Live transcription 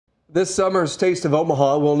This summer's Taste of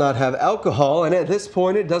Omaha will not have alcohol, and at this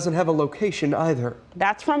point, it doesn't have a location either.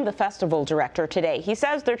 That's from the festival director today. He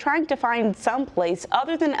says they're trying to find some place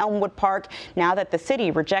other than Elmwood Park now that the city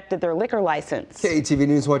rejected their liquor license. KTV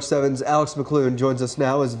News Watch 7's Alex McClune joins us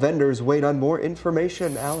now as vendors wait on more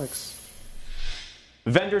information. Alex.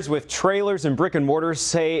 Vendors with trailers and brick and mortar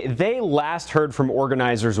say they last heard from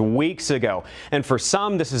organizers weeks ago. And for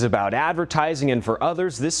some, this is about advertising, and for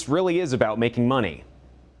others, this really is about making money.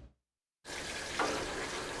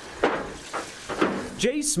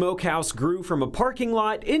 Jay's Smokehouse grew from a parking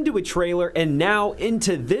lot into a trailer and now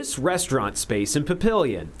into this restaurant space in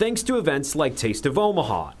Papillion, thanks to events like Taste of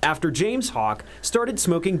Omaha, after James Hawk started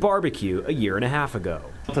smoking barbecue a year and a half ago.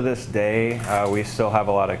 To this day, we still have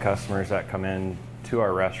a lot of customers that come in to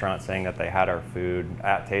our restaurant saying that they had our food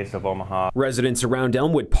at Taste of Omaha. Residents around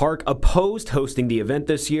Elmwood Park opposed hosting the event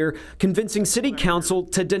this year, convincing City Council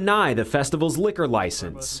to deny the festival's liquor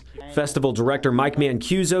license. Festival director Mike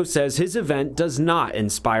Mancuso says his event does not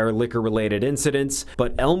inspire liquor-related incidents,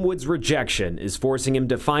 but Elmwood's rejection is forcing him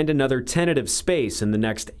to find another tentative space in the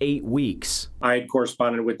next 8 weeks. I had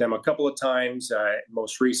corresponded with them a couple of times,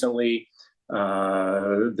 most recently.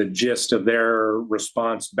 The gist of their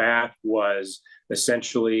response back was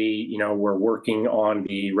essentially, we're working on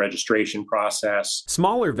the registration process.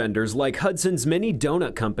 Smaller vendors like Hudson's Mini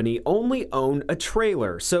Donut Company only own a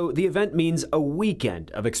trailer, so the event means a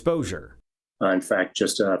weekend of exposure. In fact,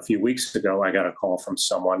 just a few weeks ago, I got a call from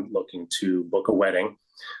someone looking to book a wedding.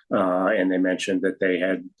 And they mentioned that they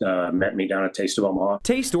had met me down at Taste of Omaha.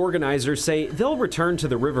 Taste organizers say they'll return to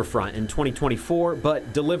the riverfront in 2024,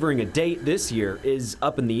 but delivering a date this year is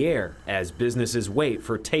up in the air as businesses wait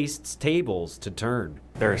for Taste's tables to turn.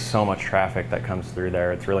 There's so much traffic that comes through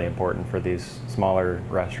there. It's really important for these smaller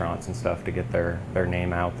restaurants and stuff to get their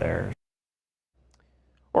name out there.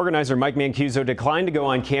 Organizer Mike Mancuso declined to go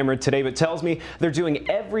on camera today, but tells me they're doing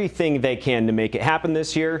everything they can to make it happen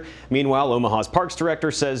this year. Meanwhile, Omaha's Parks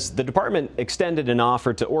Director says the department extended an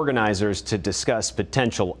offer to organizers to discuss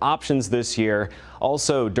potential options this year.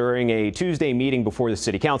 Also, during a Tuesday meeting before the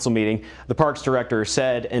City Council meeting, the Parks Director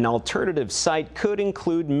said an alternative site could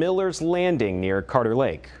include Miller's Landing near Carter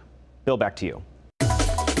Lake. Bill, back to you.